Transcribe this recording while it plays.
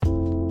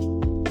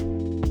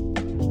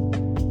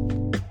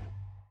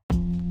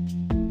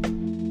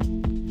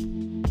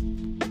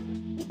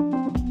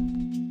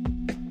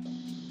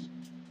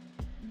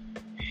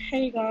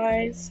Hey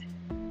guys,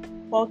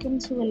 welcome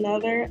to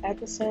another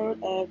episode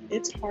of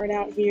It's Hard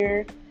Out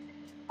Here.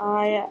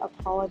 I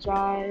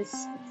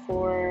apologize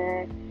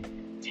for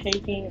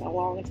taking a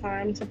long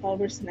time to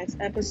publish the next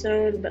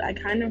episode, but I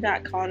kind of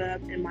got caught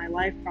up in my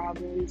life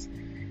problems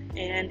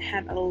and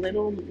had a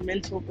little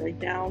mental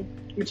breakdown,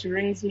 which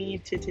brings me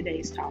to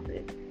today's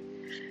topic.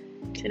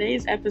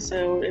 Today's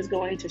episode is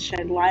going to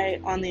shed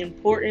light on the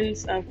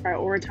importance of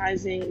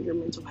prioritizing your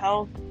mental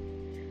health,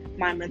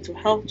 my mental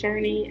health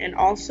journey, and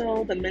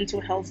also the mental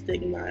health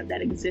stigma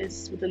that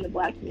exists within the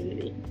Black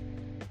community.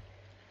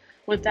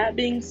 With that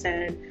being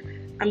said,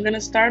 I'm going to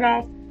start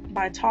off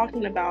by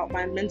talking about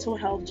my mental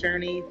health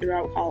journey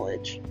throughout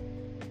college.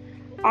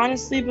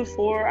 Honestly,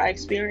 before I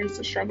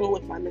experienced a struggle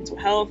with my mental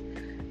health,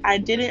 I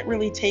didn't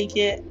really take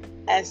it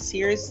as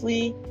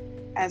seriously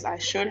as I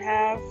should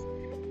have,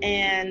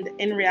 and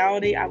in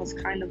reality, I was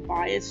kind of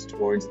biased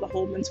towards the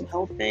whole mental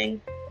health thing.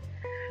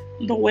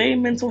 The way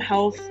mental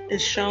health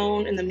is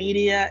shown in the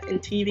media and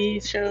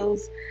TV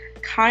shows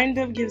kind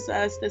of gives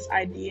us this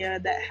idea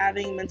that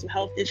having mental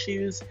health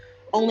issues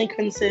only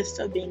consists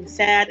of being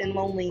sad and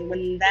lonely,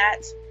 when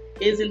that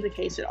isn't the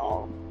case at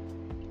all.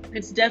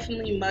 It's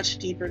definitely much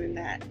deeper than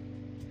that.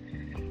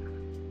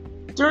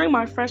 During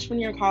my freshman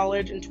year of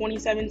college in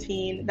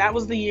 2017, that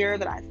was the year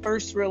that I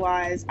first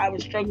realized I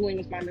was struggling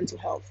with my mental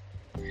health.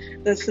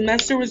 The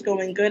semester was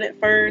going good at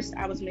first.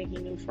 I was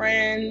making new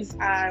friends.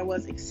 I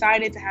was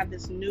excited to have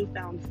this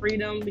newfound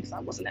freedom because I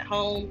wasn't at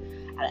home.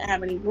 I didn't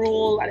have any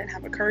rules. I didn't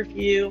have a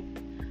curfew.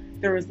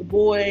 There was the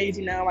boys,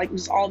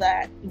 just all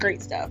that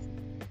great stuff.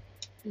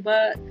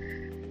 But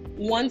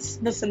once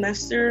the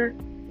semester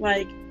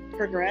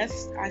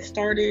progressed, I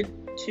started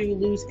to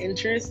lose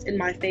interest in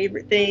my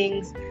favorite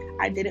things.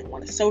 I didn't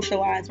want to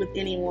socialize with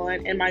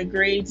anyone, and my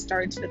grades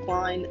started to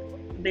decline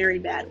very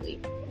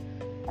badly.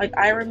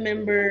 I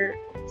remember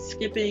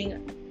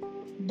skipping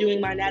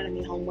doing my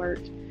anatomy homework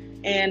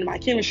and my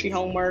chemistry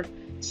homework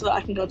so that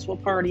I can go to a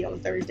party on a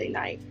Thursday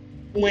night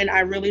when I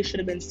really should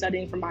have been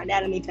studying for my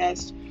anatomy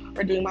test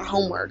or doing my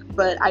homework,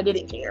 but I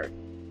didn't care.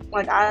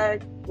 I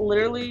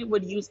literally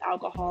would use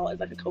alcohol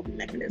as a coping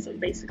mechanism,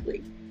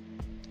 basically.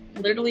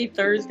 Literally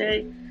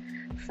Thursday,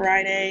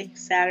 Friday,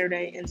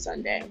 Saturday, and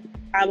Sunday,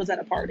 I was at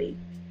a party,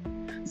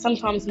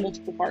 sometimes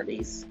multiple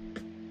parties.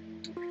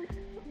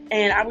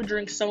 And I would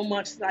drink so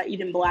much that I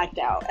even blacked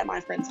out at my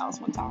friend's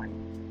house one time.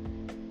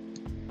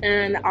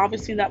 And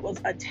obviously that was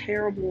a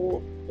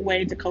terrible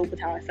way to cope with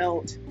how I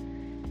felt.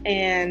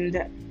 And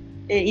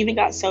it even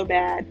got so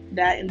bad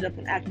that I ended up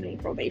in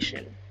academic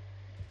probation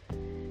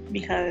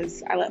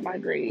because I let my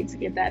grades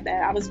get that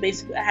bad.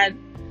 I had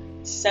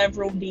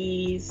several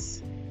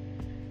D's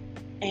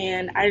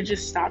and I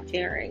just stopped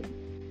caring.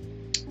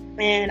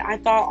 And I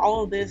thought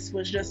all of this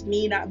was just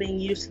me not being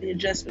used to the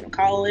adjustment of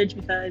college,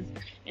 because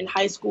in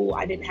high school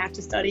I didn't have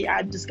to study.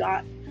 I just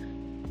got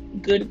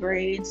good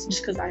grades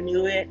just because I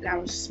knew it and I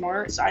was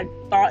smart. So I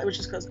thought it was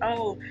just because,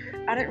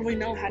 I didn't really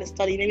know how to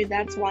study. Maybe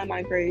that's why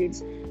my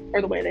grades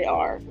are the way they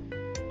are.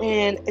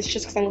 And it's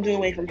just because I'm living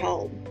away from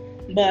home.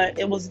 But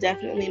it was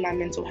definitely my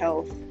mental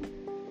health.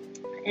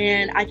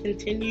 And I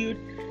continued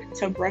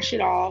to brush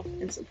it off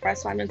and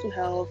suppress my mental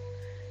health.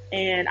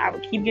 And I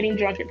would keep getting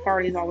drunk at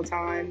parties all the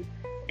time.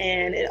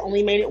 And it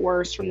only made it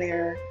worse from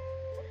there.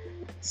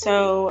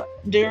 So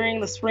during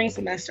the spring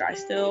semester, I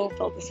still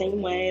felt the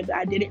same way, but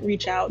I didn't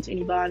reach out to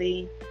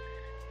anybody.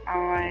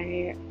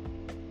 I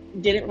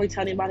didn't really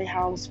tell anybody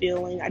how I was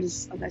feeling. I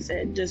just, like I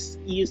said, just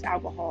used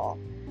alcohol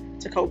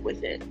to cope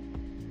with it.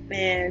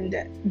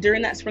 And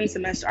during that spring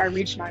semester, I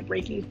reached my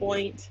breaking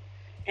point,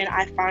 and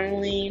I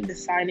finally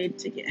decided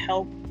to get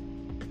help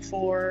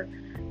for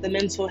the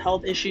mental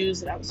health issues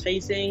that I was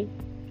facing.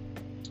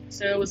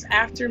 So it was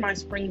after my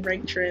spring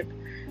break trip.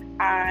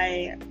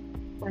 I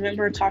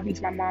remember talking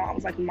to my mom. I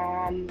was like,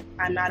 Mom,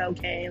 I'm not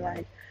okay.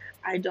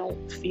 I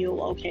don't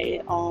feel okay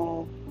at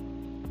all.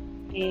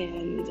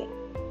 And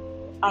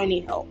I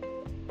need help.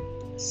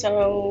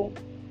 So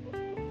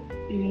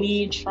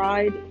we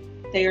tried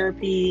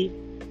therapy,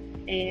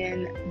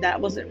 and that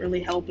wasn't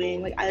really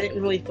helping. I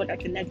didn't really feel like I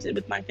connected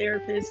with my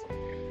therapist.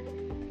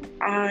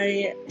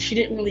 She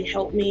didn't really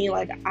help me.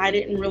 I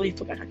didn't really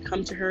feel like I could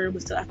come to her,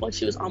 but still, I felt like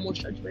she was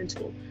almost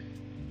judgmental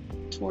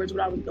towards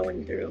what I was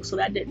going through. So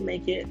that didn't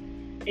make it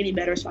any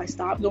better. So I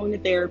stopped going to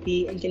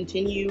therapy and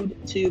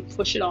continued to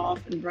push it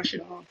off and brush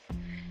it off.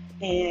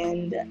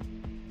 And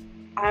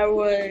I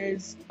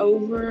was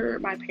over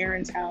my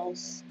parents'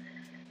 house,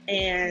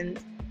 and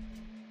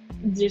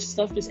this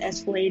stuff just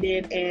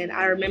escalated. And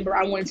I remember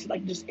I wanted to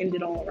just end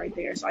it all right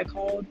there. So I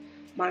called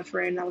my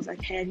friend. I was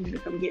like, hey, I need you to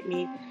come get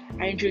me.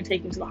 I need you to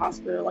take me to the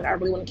hospital. I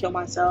really want to kill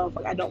myself.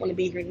 I don't want to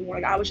be here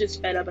anymore. I was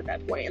just fed up at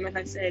that point. And like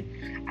I said,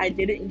 I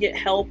didn't get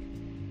help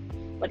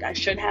like I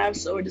should have,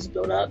 so it just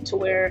built up to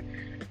where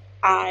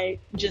I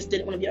just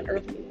didn't want to be on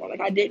earth anymore.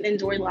 I didn't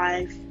enjoy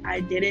life.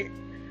 I didn't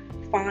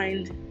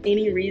find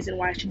any reason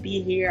why I should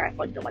be here. I felt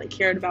like nobody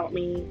cared about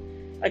me.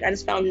 I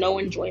just found no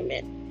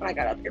enjoyment when I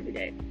got up every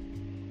day.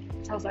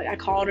 So I was like, I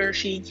called her.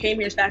 She came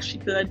here as fast as she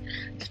could.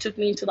 She took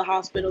me to the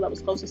hospital that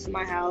was closest to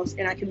my house,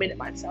 and I committed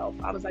myself.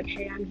 I was like,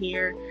 hey, I'm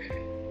here.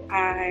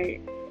 I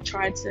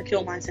tried to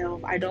kill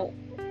myself. I don't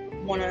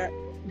want to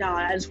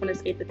die. I just want to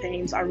escape the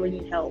pain, so I really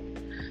need help.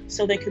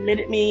 So they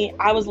committed me.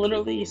 I was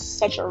literally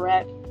such a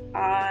wreck.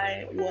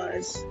 I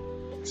was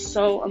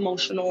so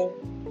emotional.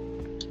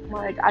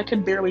 Like, I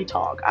could barely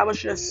talk. I was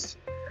just,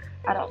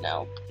 I don't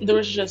know. There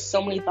was just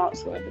so many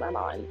thoughts going through my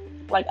mind.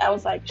 Like, I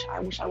was like, I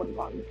wish I would have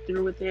gone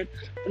through with it.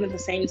 But at the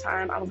same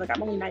time, I was like,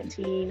 I'm only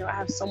 19. I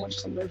have so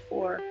much to live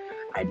for.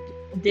 I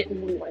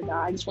didn't really want to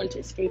die. I just wanted to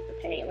escape the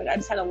pain. Like, I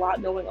just had a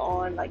lot going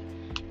on. Like,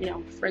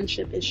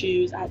 friendship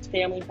issues. I had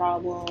family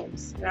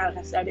problems. And like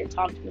I said, I didn't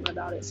talk to anyone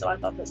about it. So I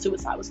thought that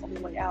suicide was the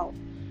only way out.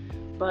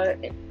 But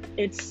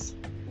it's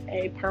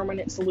a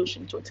permanent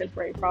solution to a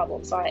temporary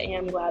problem. So I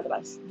am glad that I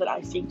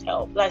seeked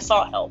help, that I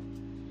sought help.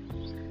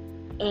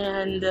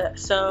 And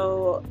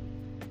so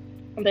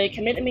they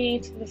committed me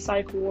to the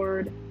psych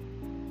ward,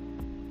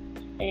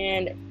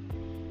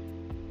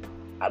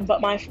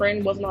 but my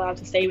friend wasn't allowed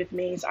to stay with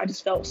me, so I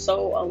just felt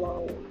so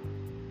alone,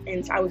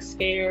 and I was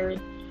scared.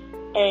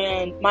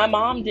 And my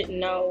mom didn't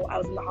know I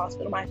was in the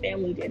hospital. My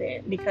family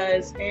didn't,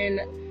 because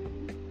in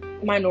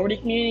minority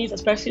communities,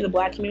 especially the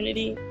Black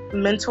community,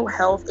 mental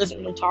health isn't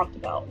really talked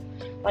about.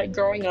 Like,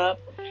 growing up,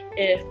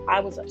 if I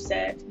was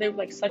upset, they would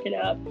like, suck it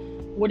up.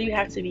 What do you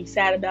have to be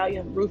sad about? You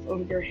have a roof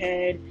over your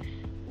head.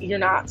 You're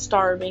not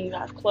starving. You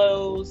have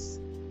clothes.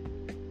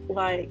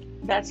 Like,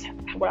 that's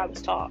what I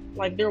was taught.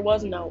 Like, there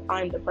was no,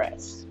 I'm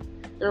depressed.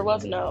 There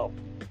was no,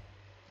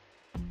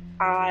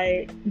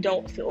 I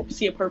don't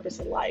see a purpose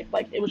in life.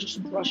 Like, it was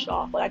just brushed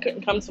off. Like, I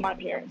couldn't come to my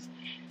parents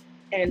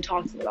and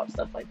talk to them about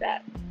stuff like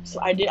that. So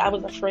I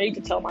was afraid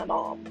to tell my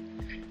mom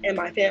and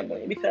my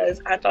family,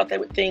 because I thought they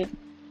would think,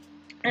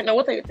 I didn't know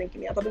what they would think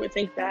of me. I thought they would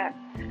think that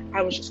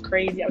I was just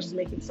crazy. I was just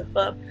making stuff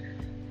up.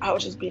 I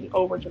was just being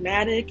over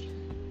dramatic.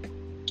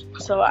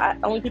 So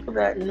only people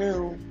that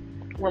knew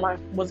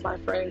was my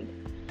friend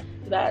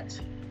that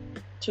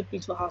took me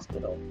to the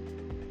hospital.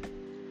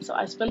 So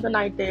I spent the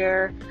night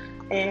there,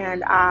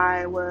 and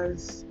I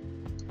was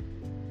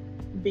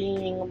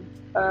being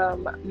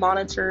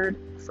monitored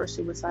for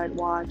suicide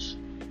watch,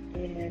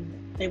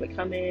 and they would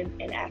come in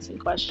and ask me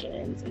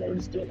questions, and they were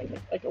just doing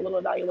like a little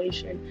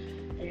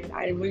evaluation, and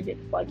I really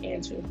didn't feel like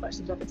answering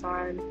questions at the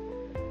time,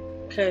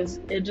 because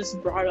it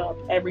just brought up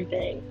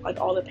everything, like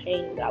all the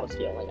pain that I was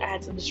feeling. I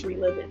had to just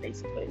relive it,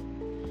 basically.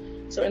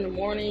 So in the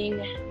morning,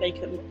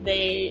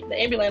 the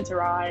ambulance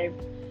arrived,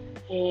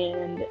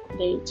 and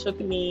they took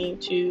me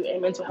to a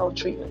mental health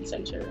treatment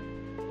center.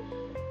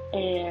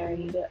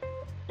 And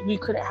we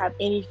couldn't have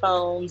any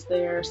phones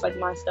there. So like,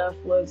 my stuff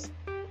was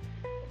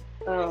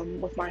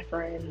with my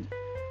friend.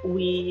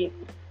 We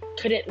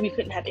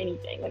couldn't have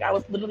anything. Like, I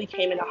was literally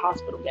came in a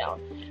hospital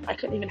gown. I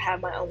couldn't even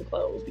have my own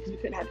clothes, because we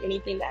couldn't have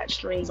anything that had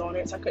strings on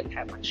it. So I couldn't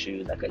have my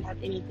shoes. I couldn't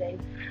have anything,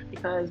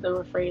 because they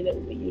were afraid that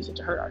we would use it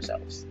to hurt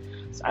ourselves.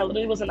 So I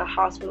literally was in a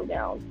hospital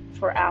gown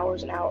for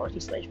hours and hours,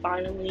 until they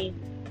finally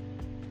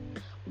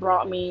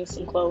brought me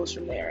some clothes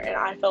from there. And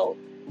I felt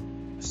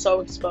so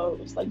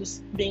exposed, like,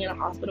 just being in a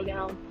hospital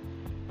gown.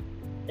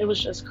 It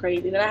was just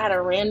crazy. Then I had a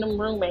random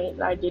roommate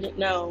that I didn't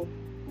know,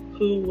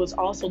 who was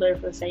also there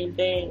for the same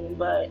thing,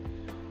 but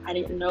I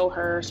didn't know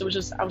her. So I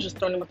was just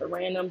thrown in with a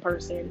random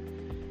person.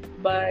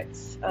 But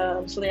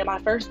so then my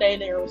first day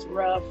there was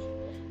rough,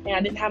 and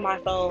I didn't have my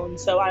phone,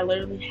 so I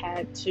literally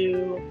had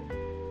to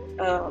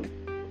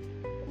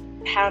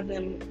have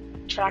them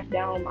track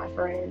down my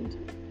friend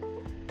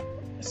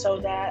so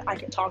that I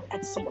could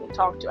have someone to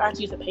talk to. I had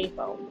to use a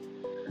payphone.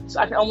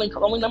 So the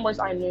only numbers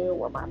I knew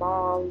were my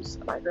mom's,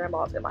 my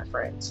grandma's, and my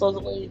friends. So those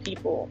were the only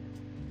people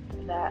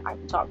that I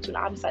could talk to. And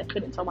obviously I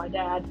couldn't tell my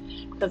dad,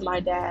 because my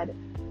dad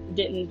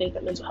didn't think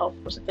that mental health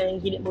was a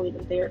thing. He didn't believe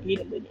in therapy. He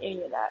didn't believe in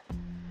any of that.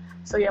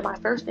 So yeah, my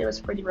first day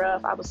was pretty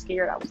rough. I was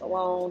scared. I was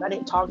alone. I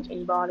didn't talk to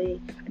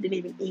anybody. I didn't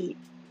even eat.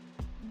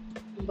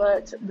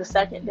 But the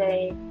second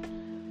day,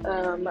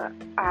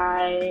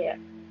 I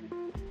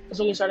was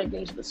when we started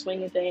getting to the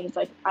swing of things.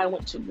 Like, I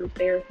went to group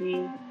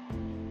therapy,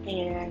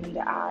 and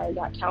I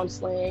got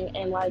counseling,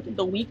 and like,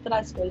 the week that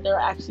I spent there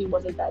actually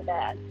wasn't that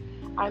bad.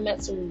 I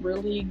met some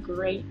really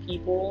great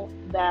people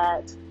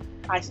that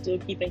I still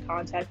keep in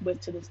contact with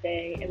to this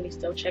day, and we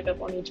still check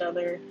up on each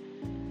other,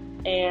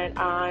 and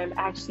I'm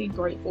actually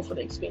grateful for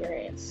the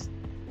experience.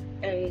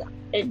 And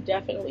it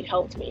definitely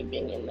helped me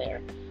being in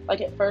there. Like,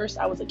 at first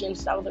I was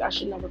against it. I was like, I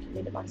should never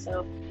committed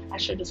myself. I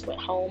should just went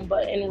home.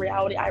 But in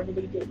reality, I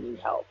really did need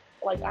help.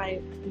 Like,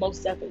 I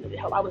most definitely needed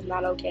help. I was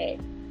not okay.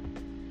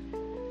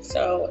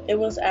 So it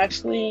was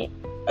actually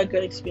a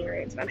good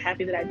experience, and I'm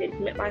happy that I did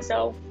commit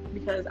myself,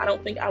 because I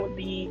don't think I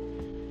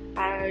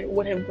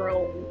would have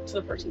grown to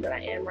the person that I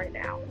am right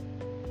now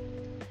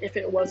if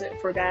it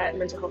wasn't for that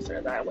mental health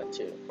center that I went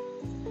to.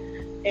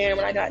 And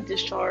when I got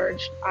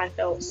discharged, I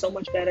felt so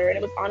much better. And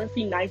it was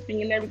honestly nice being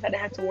in there, because I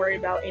didn't have to worry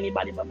about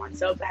anybody but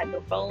myself. I had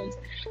no phones,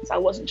 so I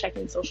wasn't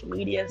checking social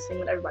media, seeing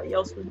what everybody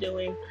else was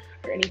doing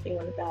or anything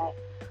like that.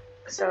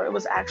 So it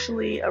was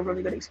actually a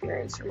really good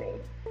experience for me.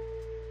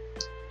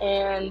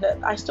 And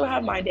I still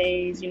have my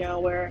days,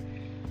 where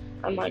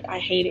I'm like, I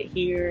hate it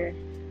here.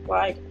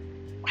 Like,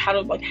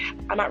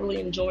 I'm not really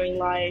enjoying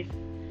life.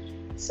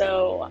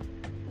 So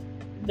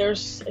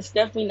it's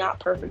definitely not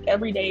perfect.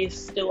 Every day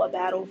is still a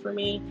battle for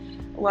me.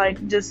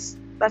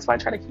 That's why I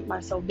try to keep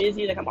myself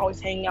busy. Like, I'm always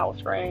hanging out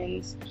with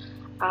friends.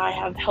 I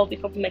have healthy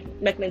coping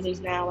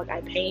mechanisms now. Like,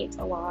 I paint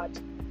a lot.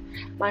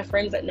 My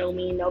friends that know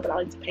me know that I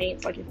like to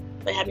paint. So, like, if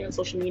they have me on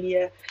social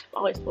media, I'm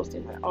always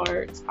posting my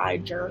art. I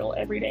journal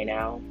every day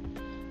now.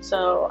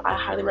 So I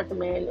highly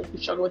recommend, if you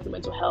struggle with your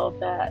mental health,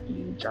 that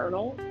you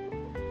journal,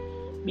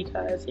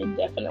 because it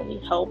definitely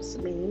helps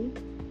me.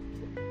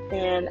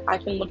 And I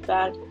can look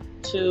back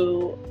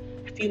to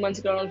a few months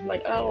ago and be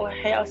like, oh,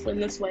 hey, I was feeling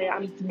this way.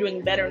 I'm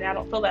doing better now. I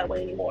don't feel that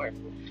way anymore.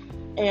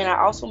 And I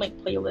also make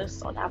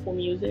playlists on Apple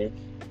Music.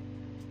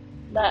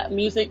 That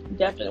music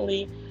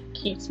definitely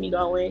keeps me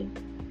going.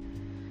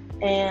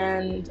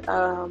 And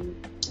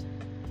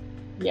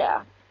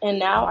yeah. And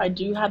now I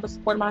do have the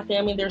support of my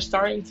family. They're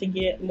starting to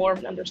get more of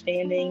an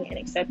understanding and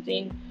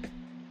acceptance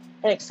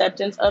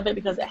of it,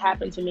 because it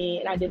happened to me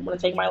and I didn't want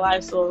to take my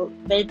life. So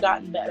they've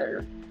gotten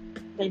better.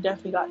 They've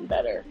definitely gotten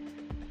better.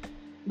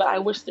 But I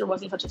wish there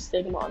wasn't such a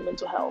stigma on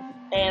mental health.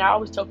 And I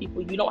always tell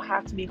people, you don't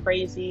have to be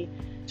crazy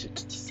to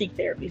seek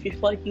therapy. If you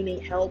feel like you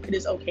need help, it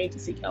is okay to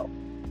seek help.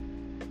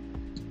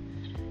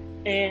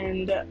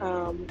 And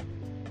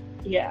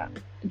yeah,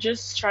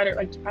 just try to,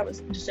 like I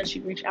was just said,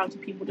 you reach out to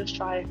people. Just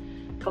try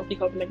healthy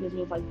coping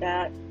mechanisms like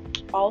that.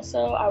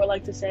 Also, I would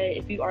like to say,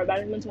 if you are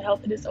battling mental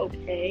health, it is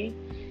okay.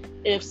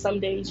 If some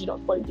days you don't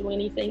feel like doing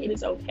anything, it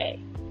is okay.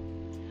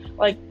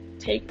 Like,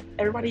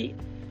 everybody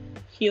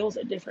heals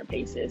at different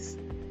paces,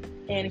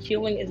 and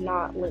healing is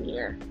not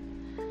linear.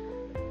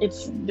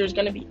 There's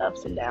going to be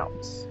ups and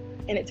downs,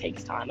 and it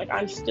takes time. Like,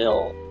 I'm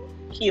still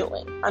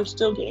healing. I'm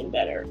still getting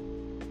better.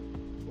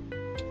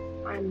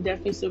 I'm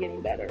definitely still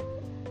getting better.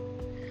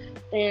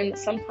 And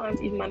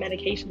sometimes even my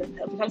medication doesn't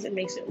help. Sometimes it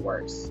makes it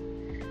worse,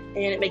 and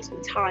it makes me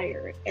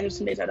tired. And there's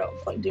some days I don't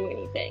feel like doing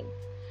anything.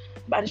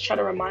 But I just try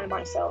to remind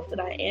myself that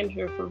I am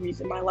here for a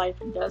reason. My life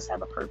does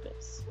have a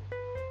purpose.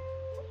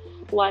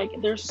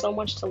 Like, there's so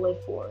much to live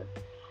for.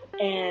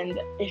 And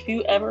if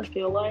you ever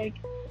feel like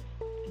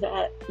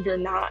that you're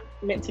not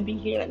meant to be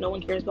here, that no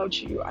one cares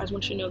about you, I just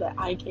want you to know that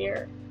I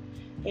care.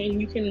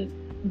 And you can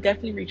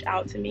definitely reach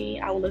out to me.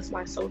 I will list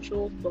my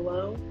socials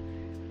below.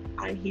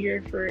 I'm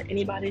here for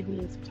anybody who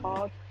needs to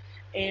talk.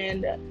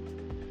 And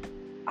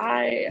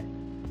I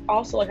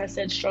also, like I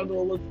said,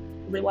 struggle with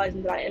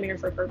realizing that I am here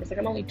for a purpose. Like,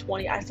 I'm only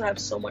 20. I still have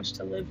so much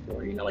to live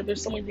for. Like,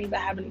 there's so many things I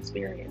haven't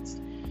experienced.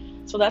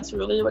 So that's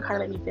really what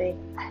kind of made me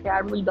think, hey, I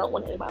really don't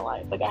want to end my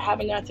life. Like, I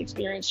haven't got to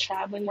experience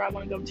traveling where I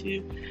want to go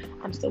to.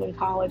 I'm still in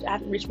college. I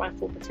haven't reached my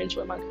full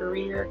potential in my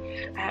career.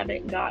 I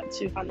haven't got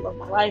to find the love of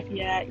my life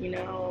yet,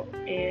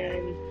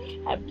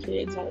 and have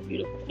kids, have a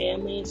beautiful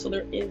family. So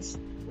there is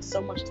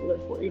so much to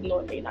live for, even though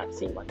it may not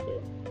seem like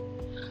it.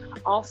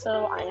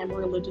 Also, I am a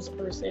religious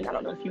person. I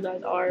don't know if you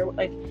guys are.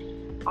 Like,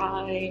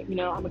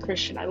 I'm a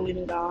Christian. I believe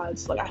in God.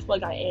 So, like, I feel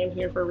like I am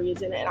here for a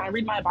reason. And I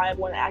read my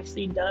Bible, and it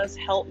actually does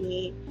help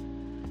me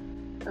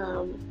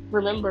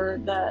remember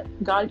that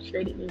God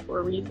created me for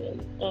a reason,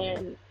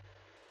 and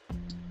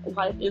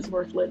life is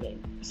worth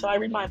living. So I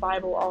read my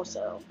Bible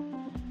also,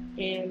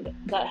 and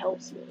that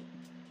helps me.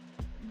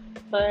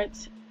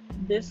 But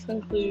this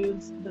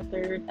concludes the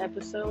 3rd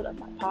episode of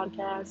my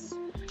podcast.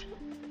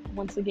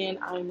 Once again,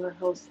 I'm your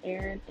host,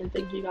 Erin, and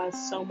thank you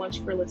guys so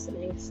much for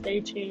listening. Stay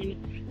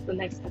tuned for the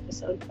next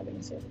episode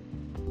coming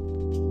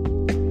soon.